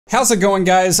How's it going,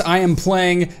 guys? I am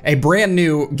playing a brand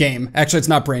new game. Actually, it's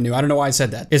not brand new. I don't know why I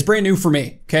said that. It's brand new for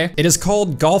me, okay? It is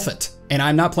called Golf It, and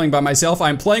I'm not playing by myself.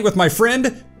 I'm playing with my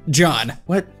friend, John.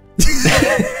 What?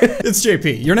 It's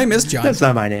JP. Your name is John. That's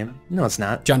not my name. No, it's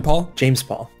not. John Paul? James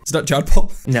Paul. It's not John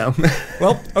Paul? No.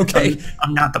 Well, okay.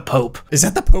 I'm not the Pope. Is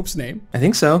that the Pope's name? I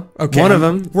think so. Okay. One of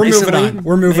them. We're recently, moving on.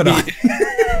 We're moving maybe.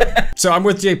 on. So I'm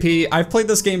with JP. I've played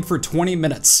this game for 20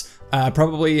 minutes.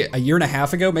 Probably a year and a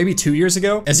half ago, maybe 2 years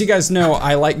ago. As you guys know,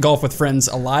 I like golf with friends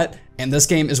a lot, and this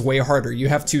game is way harder. You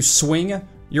have to swing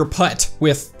your putt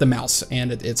with the mouse,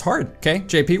 and it's hard, okay?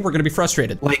 JP, we're gonna be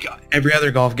frustrated. Like every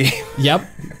other golf game. Yep,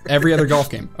 every other golf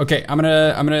game. Okay, I'm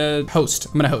gonna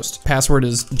host. Password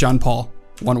is John Paul,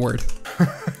 one word.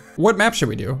 What map should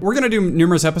we do? We're gonna do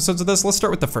numerous episodes of this. Let's start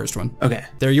with the first one. Okay.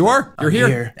 There you are. You're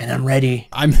here. And I'm ready.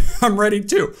 I'm ready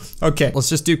too. Okay, let's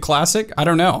just do classic. I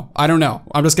don't know.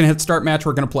 I'm just gonna hit start match.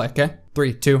 We're gonna play, okay?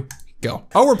 3, 2, go.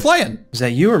 Oh, we're playing. Is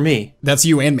that you or me? That's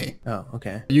you and me. Oh,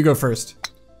 okay. You go first.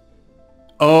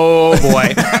 Oh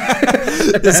boy.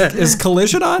 Is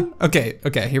collision on? Okay,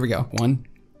 here we go. 1,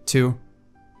 2.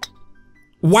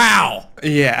 Wow.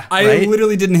 Yeah, I right?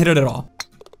 literally didn't hit it at all.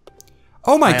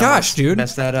 Oh my gosh, dude.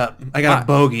 Messed that up. I got a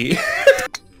bogey.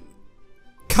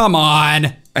 Come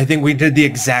on. I think we did the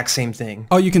exact same thing.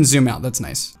 Oh, you can zoom out. That's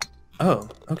nice. Oh,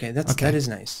 okay. That is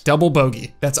nice. Double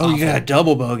bogey. That's awful. You got a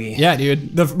double bogey. Yeah,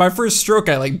 dude. My first stroke,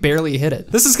 I like barely hit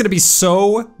it. This is gonna be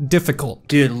so difficult.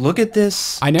 Dude, look at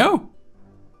this. I know.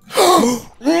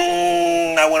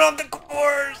 I went off the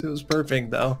course. It was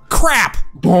perfect though. Crap.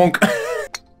 Bonk.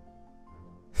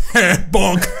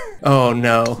 Bonk. Oh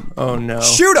no. Oh no.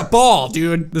 Shoot a ball,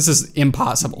 dude. This is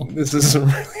impossible. This is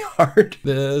really hard.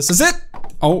 This is it.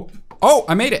 Oh,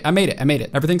 I made it.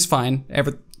 Everything's fine.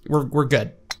 We're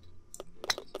good.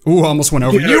 Ooh, almost went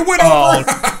over. You went over.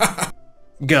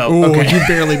 Go. Ooh, Okay. you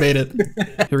barely made it.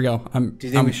 Here we go. Do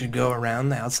you think we should go around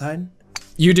the outside?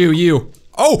 You do you.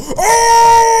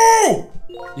 Oh!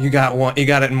 You got one. You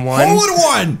got it in one. Hole in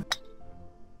one.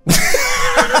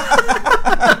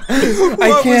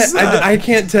 I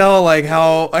can't tell like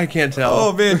how I can't tell.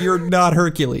 Oh man, you're not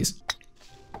Hercules.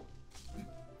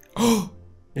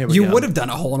 You would have done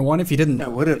a hole in one if you didn't. I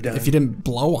would have done. If you didn't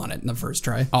blow on it in the first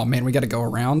try. Oh man, we got to go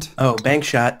around. Oh, bank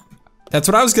shot. That's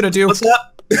what I was gonna do. What's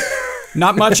up?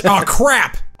 Not much. Oh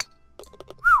crap.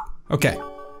 Okay.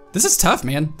 This is tough,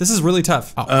 man. This is really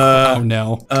tough. Oh, oh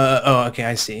no. Oh, okay,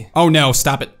 I see. Oh no,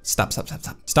 stop it. Stop.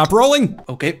 Stop rolling.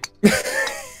 Okay.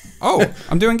 Oh,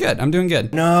 I'm doing good.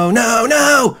 No.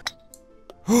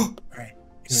 All right.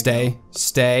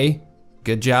 Stay.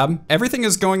 Good job. Everything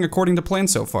is going according to plan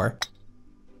so far.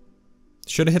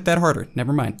 Should have hit that harder.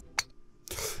 Never mind.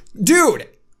 Dude!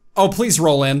 Oh, please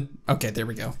roll in. Okay, there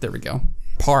we go.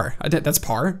 Par. That's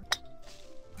par.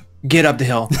 Get up the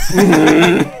hill.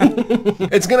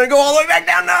 It's gonna go all the way back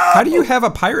down. No. How do you have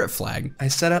a pirate flag? I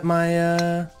set up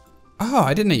my. Oh,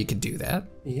 I didn't know you could do that.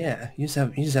 Yeah, you just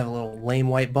have a little lame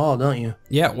white ball, don't you?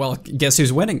 Yeah. Well, guess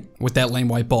who's winning with that lame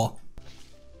white ball?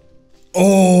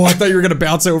 Oh, I thought you were gonna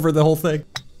bounce over the whole thing.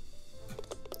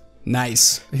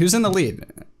 Nice. Who's in the lead?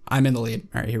 I'm in the lead.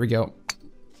 All right, here we go.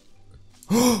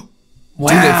 Wow, dude,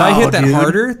 if I hit that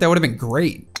harder, that would have been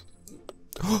great.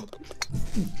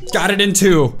 Got it in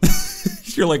 2.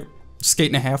 You're like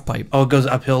skating a half pipe. Oh, it goes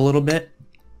uphill a little bit.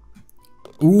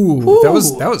 Ooh, that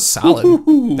was solid.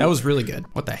 That was really good.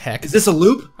 What the heck? Is this a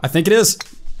loop? I think it is.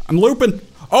 I'm looping.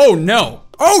 Oh no.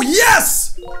 Oh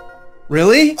yes!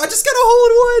 Really? I just got a hole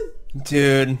in one.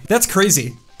 Dude. That's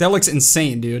crazy. That looks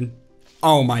insane, dude.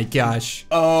 Oh my gosh.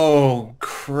 Oh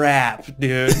crap,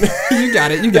 dude. You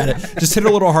got it. Just hit it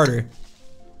a little harder.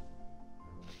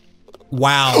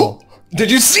 Wow. Did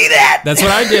you see that? That's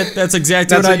what I did. That's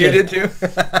exactly what I did. You did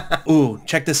too? Ooh,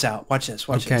 check this out. Watch this.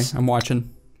 Watch this. Okay, I'm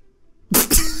watching.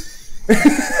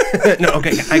 No,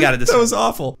 okay, I got it this time. That was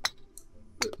awful.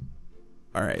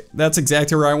 All right, that's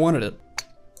exactly where I wanted it.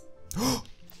 Oh,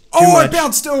 I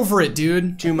bounced over it,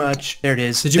 dude. Too much. There it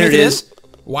is. Did you make it in?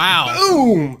 Wow.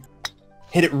 Boom.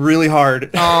 Hit it really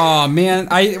hard. Oh man,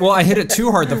 I hit it too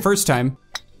hard the first time.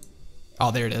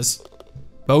 Oh, there it is.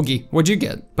 Bogey. What'd you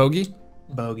get? Bogey?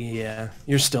 Bogey, yeah.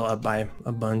 You're still up by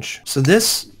a bunch. So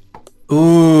this,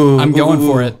 ooh. I'm going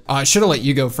for it. Oh, I should have let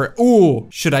you go for it. Ooh,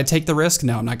 should I take the risk?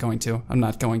 No, I'm not going to. You're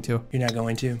not going to?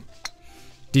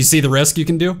 Do you see the risk you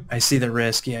can do? I see the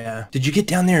risk, yeah. Did you get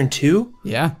down there in 2?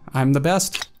 Yeah, I'm the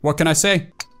best. What can I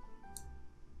say?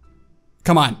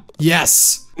 Come on.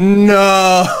 Yes.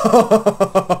 No.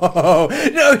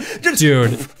 No.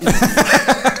 Dude.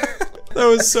 That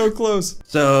was so close.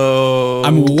 So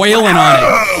I'm wailing on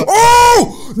it.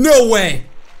 Oh! No way.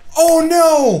 Oh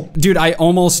no! Dude, I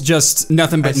almost just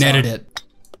nothing but netted it.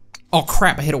 Oh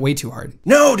crap, I hit it way too hard.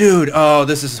 No, dude. Oh,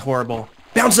 this is horrible.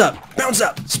 Bounce up. Bounce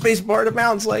up. Space bar to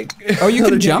bounce like... Oh, you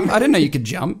can jump? I didn't know you could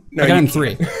jump. No, I got you in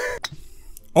 3.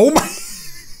 Oh my...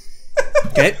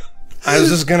 Okay. I was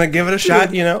just gonna give it a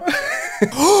shot, you know?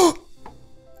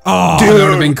 Oh, dude, that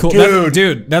would have been cool.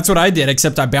 Dude. That's what I did,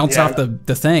 except I bounced off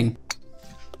the thing.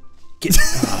 Oh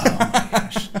my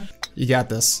gosh. You got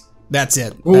this. That's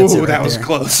it. Ooh, That's it right that was there.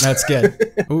 close. That's good.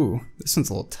 Ooh, this one's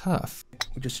a little tough.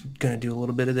 We're just gonna do a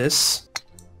little bit of this.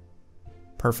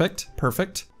 Perfect.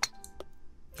 Perfect.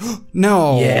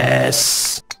 No.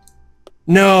 Yes.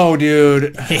 No,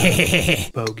 dude.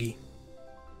 Bogey.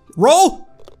 Roll.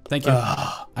 Thank you.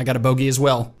 I got a bogey as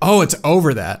well. Oh, it's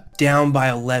over that. Down by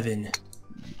 11.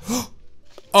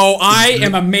 Oh, I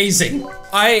am amazing.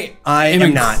 I am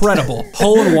incredible.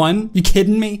 Hole in 1? You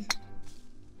kidding me?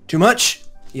 Too much?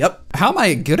 Yep. How am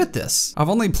I good at this? I've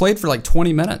only played for like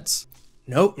 20 minutes.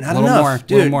 Nope, not Little enough. more,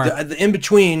 Dude, little more. The in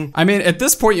between. I mean, at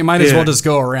this point, you might as well just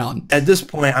go around. At this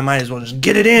point, I might as well just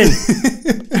get it in.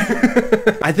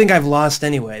 I think I've lost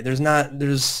anyway.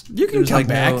 You can come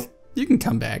back. You can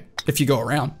come back if you go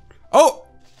around. Oh!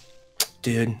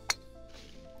 Dude.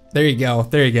 There you go.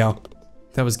 There you go.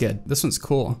 That was good. This one's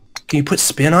cool. Can you put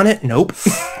spin on it? Nope.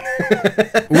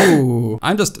 Ooh.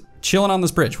 I'm just chilling on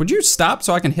this bridge. Would you stop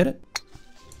so I can hit it?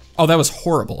 Oh, that was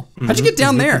horrible. How'd you get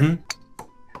down there?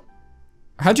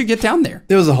 How'd you get down there?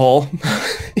 There was a hole.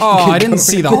 Oh, I didn't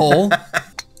see the hole.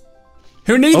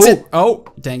 Who needs it? Oh,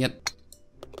 dang it.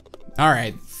 All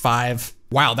right, 5.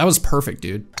 Wow, that was perfect,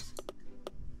 dude.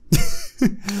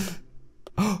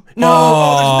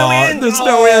 No, there's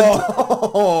no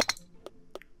end.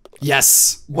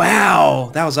 Yes.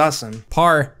 Wow, that was awesome.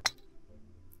 Par.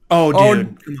 Oh,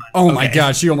 dude. Come on. Oh my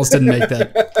gosh, you almost didn't make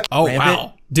that. Oh,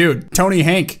 wow. Dude, Tony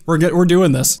Hank, we're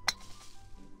doing this.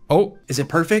 Oh. Is it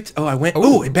perfect? Oh, I went.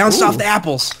 Oh, it bounced off the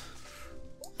apples.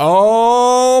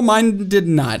 Oh, mine did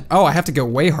not. Oh, I have to go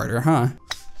way harder, huh?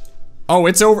 Oh,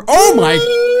 it's over. Oh my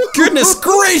goodness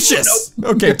gracious.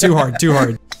 Nope. Okay, too hard, too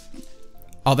hard.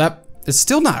 Oh, that is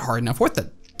still not hard enough. What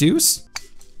the deuce?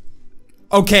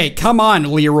 Okay, come on,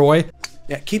 Leroy.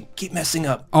 Yeah, keep messing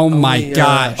up. Oh my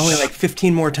gosh. Only like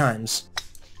 15 more times.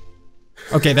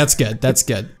 Okay, that's good. That's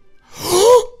good.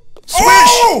 Swish!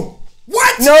 Oh!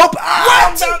 What? Nope.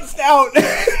 What? Bounced out.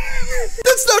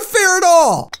 That's not fair at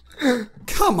all.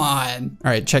 Come on.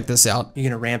 All right, check this out. You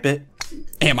gonna ramp it?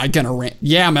 Am I gonna ramp?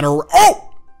 Yeah, I'm gonna.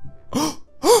 Oh!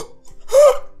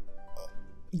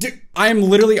 Dude, I am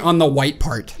literally on the white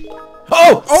part.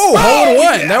 Oh! Oh, hole in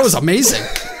 1. Yes. That was amazing.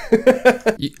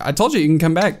 I told you you can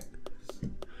come back.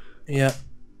 Yeah.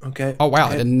 Okay. Oh wow,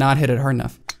 okay. I did not hit it hard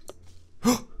enough.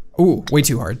 Ooh, way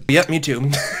too hard. Yep, me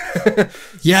too.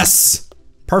 Yes.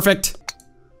 Perfect.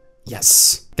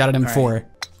 Yes. Got it in 4. Right.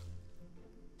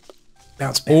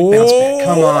 Bounce back. Bounce back.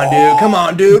 Come on, dude. Come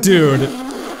on, dude. Dude.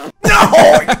 No!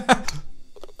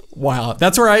 Wow,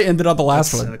 that's where I ended up the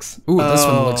last one. Sucks. Ooh, this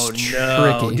one looks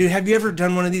tricky. Dude, have you ever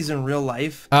done one of these in real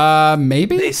life?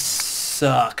 Maybe? They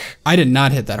suck. I did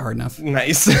not hit that hard enough.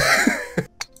 Nice.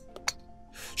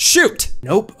 Shoot!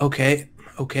 Nope. Okay.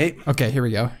 Okay. Okay, here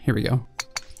we go. Here we go.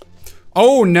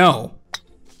 Oh no.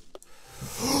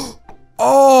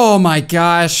 Oh my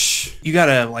gosh. You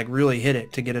gotta like really hit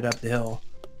it to get it up the hill.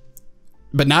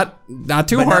 But not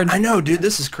too hard. I know, dude.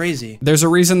 This is crazy. There's a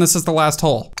reason this is the last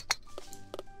hole.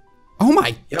 Oh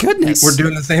my goodness. We're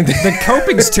doing the same thing. The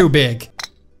coping's too big.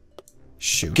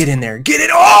 Shoot. Get in there. Get it.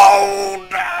 Oh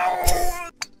no.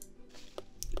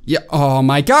 Yeah. Oh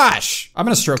my gosh. I'm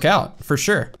gonna stroke out for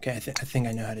sure. Okay, I think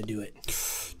I know how to do it.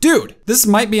 Dude, this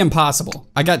might be impossible.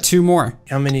 I got 2 more.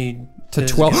 How many? To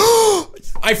 12.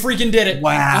 I freaking did it.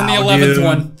 Wow. On the 11th dude.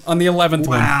 one. On the 11th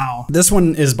one. Wow. This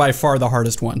one is by far the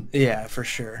hardest one. Yeah, for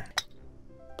sure.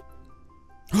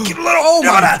 Get a little. Oh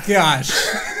my gosh.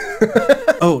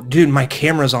 Oh, dude, my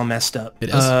camera's all messed up. It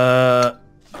is.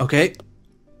 Okay.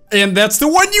 And that's the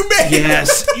one you made.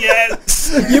 Yes.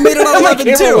 Yes. You made it on 11 My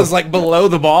camera too. was like below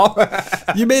the ball.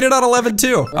 You made it on 11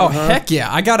 too. Oh heck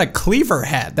yeah! I got a cleaver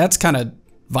hat. That's kind of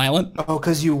violent. Oh,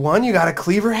 cause you won. You got a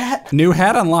cleaver hat. New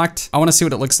hat unlocked. I want to see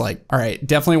what it looks like. All right,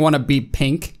 definitely want to be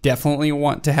pink. Definitely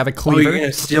want to have a Oh, cleaver. you're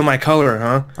gonna steal my color,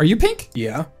 huh? Are you pink?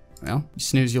 Yeah. Well, you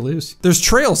snooze, you lose. There's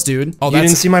trails, dude. Oh, You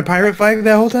didn't see my pirate flag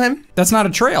that whole time? that's not a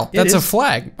trail. That's a is.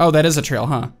 flag. Oh, that is a trail,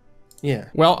 huh? Yeah.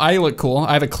 Well, I look cool.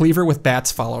 I have a cleaver with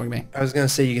bats following me. I was gonna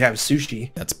say you could have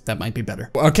sushi. That might be better.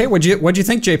 Okay, what'd you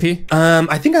think, JP?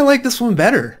 I think I like this one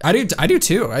better. I do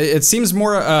too. It seems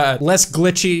more less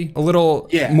glitchy, a little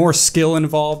more skill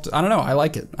involved. I don't know. I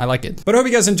like it. But I hope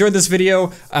you guys enjoyed this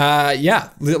video. Yeah,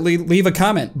 leave a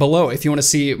comment below if you want to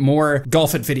see more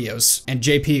Golf It videos, and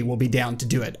JP will be down to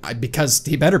do it because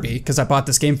he better be, because I bought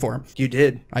this game for him. You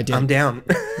did. I did. I'm down.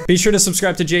 Be sure to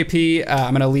subscribe to JP.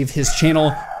 I'm gonna leave his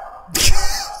channel.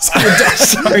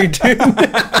 Sorry, dude.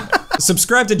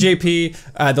 Subscribe to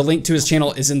JP. The link to his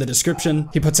channel is in the description.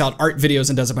 He puts out art videos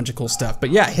and does a bunch of cool stuff. But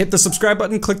yeah, hit the subscribe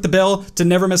button, click the bell to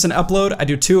never miss an upload. I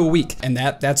do 2 a week. And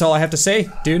that's all I have to say,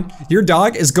 dude. Your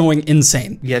dog is going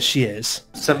insane. Yes, she is.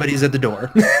 Somebody's at the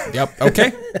door. Yep,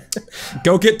 okay.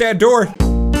 Go get that door.